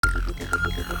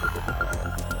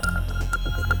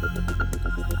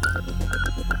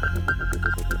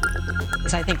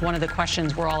Because I think one of the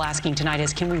questions we're all asking tonight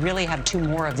is, can we really have two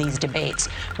more of these debates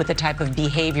with the type of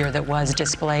behavior that was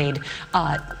displayed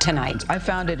tonight? I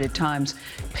found it at times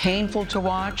painful to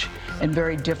watch and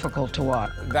very difficult to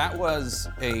watch. That was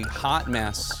a hot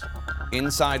mess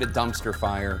inside a dumpster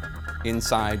fire,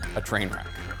 inside a train wreck.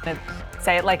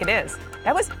 Say it like it is.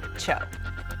 That was show.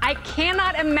 I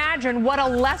cannot imagine what a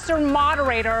lesser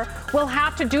moderator will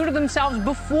have to do to themselves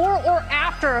before or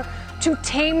after to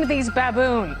tame these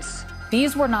baboons.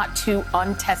 These were not two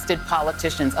untested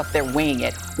politicians up there winging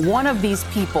it. One of these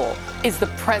people is the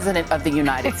President of the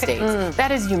United States.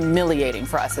 That is humiliating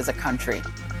for us as a country.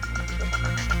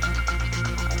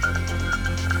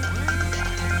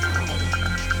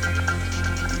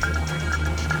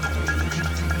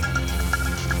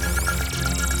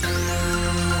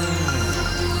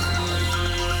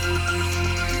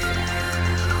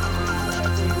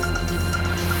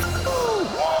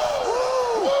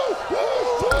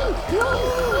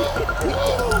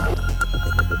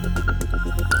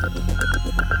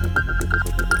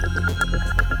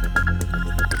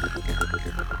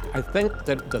 I think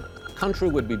that the country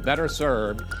would be better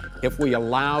served if we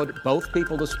allowed both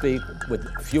people to speak with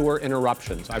fewer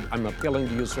interruptions. I'm appealing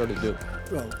to you, sir, to do.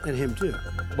 Well, and him too.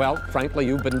 Well, frankly,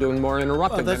 you've been doing more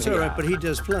interrupting that's than all he right, has. but he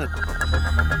does plenty.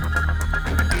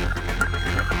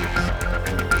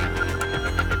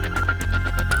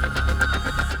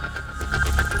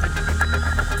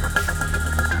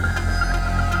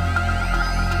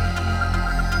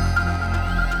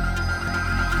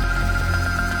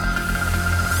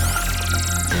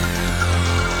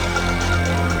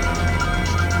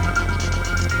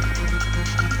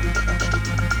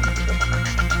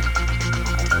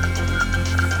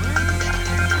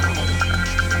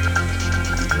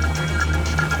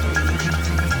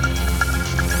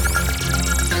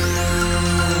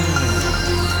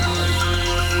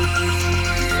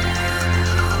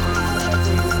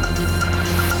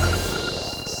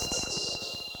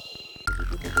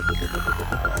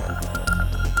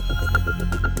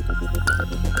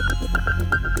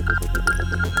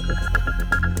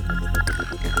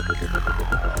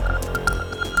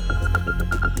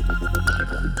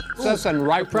 And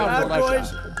right, proud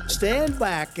boys, stand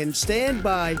back and stand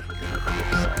by